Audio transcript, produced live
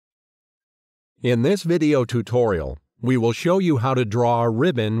In this video tutorial, we will show you how to draw a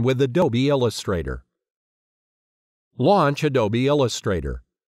ribbon with Adobe Illustrator. Launch Adobe Illustrator.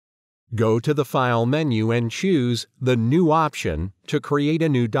 Go to the File menu and choose the New option to create a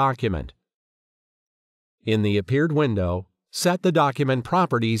new document. In the appeared window, set the document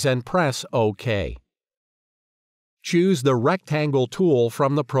properties and press OK. Choose the Rectangle tool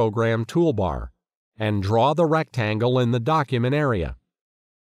from the Program toolbar and draw the rectangle in the document area.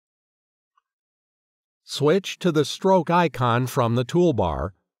 Switch to the stroke icon from the toolbar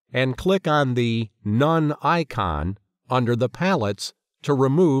and click on the None icon under the palettes to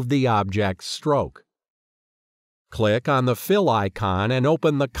remove the object's stroke. Click on the Fill icon and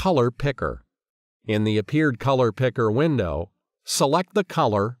open the Color Picker. In the appeared Color Picker window, select the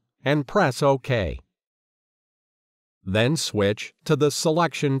color and press OK. Then switch to the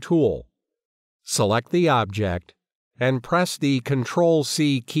Selection tool. Select the object and press the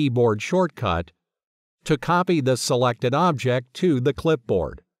Ctrl+C keyboard shortcut to copy the selected object to the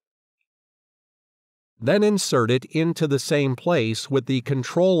clipboard. Then insert it into the same place with the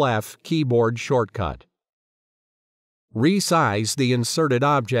Ctrl+F keyboard shortcut. Resize the inserted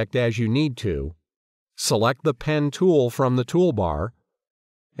object as you need to, select the Pen tool from the toolbar,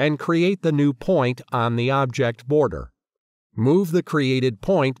 and create the new point on the object border. Move the created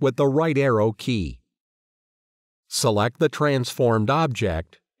point with the right arrow key. Select the transformed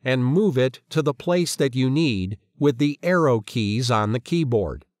object and move it to the place that you need with the arrow keys on the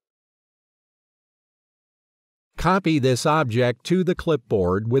keyboard. Copy this object to the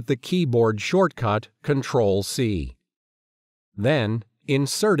clipboard with the keyboard shortcut Ctrl+C. Then,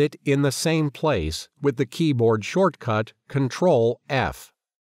 insert it in the same place with the keyboard shortcut Ctrl+F.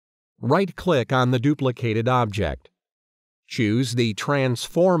 Right-click on the duplicated object. Choose the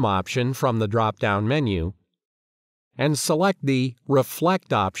Transform option from the drop-down menu and select the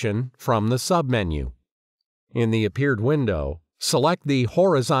Reflect option from the submenu. In the appeared window, select the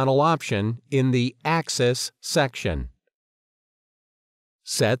Horizontal option in the Axis section.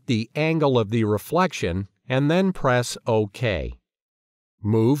 Set the angle of the reflection and then press OK.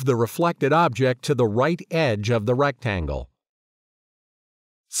 Move the reflected object to the right edge of the rectangle.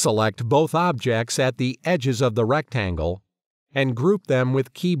 Select both objects at the edges of the rectangle and group them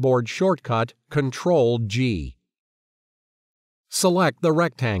with keyboard shortcut Ctrl+G. Select the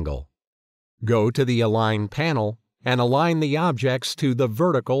rectangle. Go to the Align panel and align the objects to the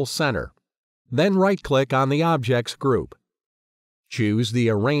vertical center. Then right-click on the objects group. Choose the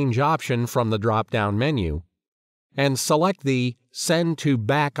Arrange option from the drop-down menu and select the Send to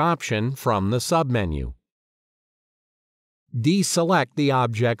Back option from the submenu. Deselect the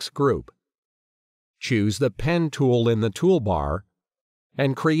objects group. Choose the Pen tool in the toolbar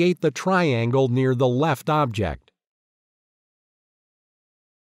and create the triangle near the left object.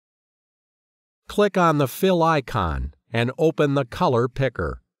 Click on the Fill icon and open the Color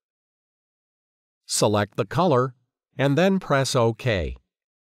Picker. Select the color and then press OK.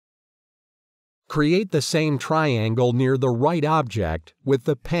 Create the same triangle near the right object with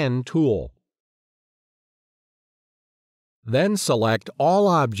the Pen tool. Then select all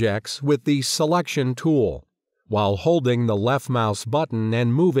objects with the Selection tool while holding the left mouse button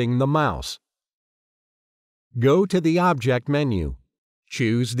and moving the mouse. Go to the Object menu.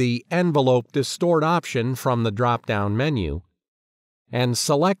 Choose the Envelope Distort option from the drop-down menu and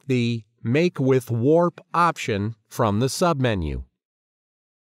select the Make with Warp option from the submenu.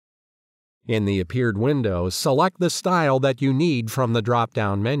 In the appeared window, select the style that you need from the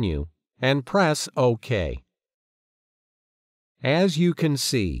drop-down menu and press OK. As you can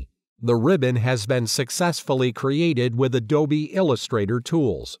see, the ribbon has been successfully created with Adobe Illustrator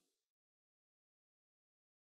tools.